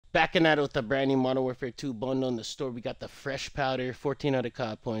Backing at it with the brand new Modern Warfare 2 bundle in the store. We got the fresh powder, 1400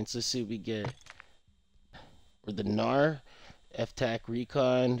 COD points. Let's see what we get. Or the NAR, F-TAC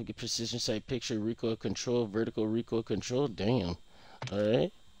Recon, we get precision sight picture, recoil control, vertical recoil control. Damn.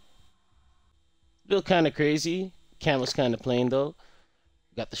 Alright. Still kind of crazy. Camo's kind of plain though.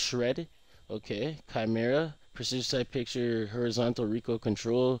 Got the shred. Okay. Chimera, precision sight picture, horizontal recoil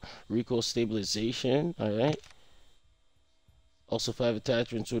control, recoil stabilization. Alright. Also 5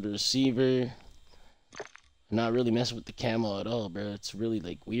 attachments with a receiver. Not really messing with the camo at all, bro. It's really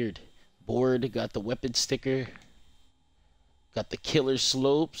like weird. Board, got the weapon sticker. Got the killer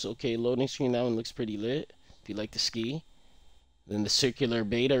slopes. Okay, loading screen, that one looks pretty lit. If you like to ski. Then the circular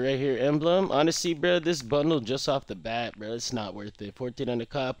beta right here emblem. Honestly, bro, this bundle just off the bat, bro, it's not worth it. 1400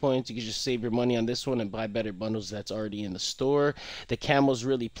 COD points. You can just save your money on this one and buy better bundles that's already in the store. The camo's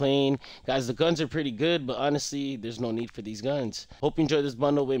really plain. Guys, the guns are pretty good, but honestly, there's no need for these guns. Hope you enjoyed this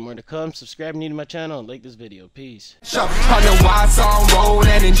bundle. Way more to come. Subscribe new to my channel and like this video. Peace.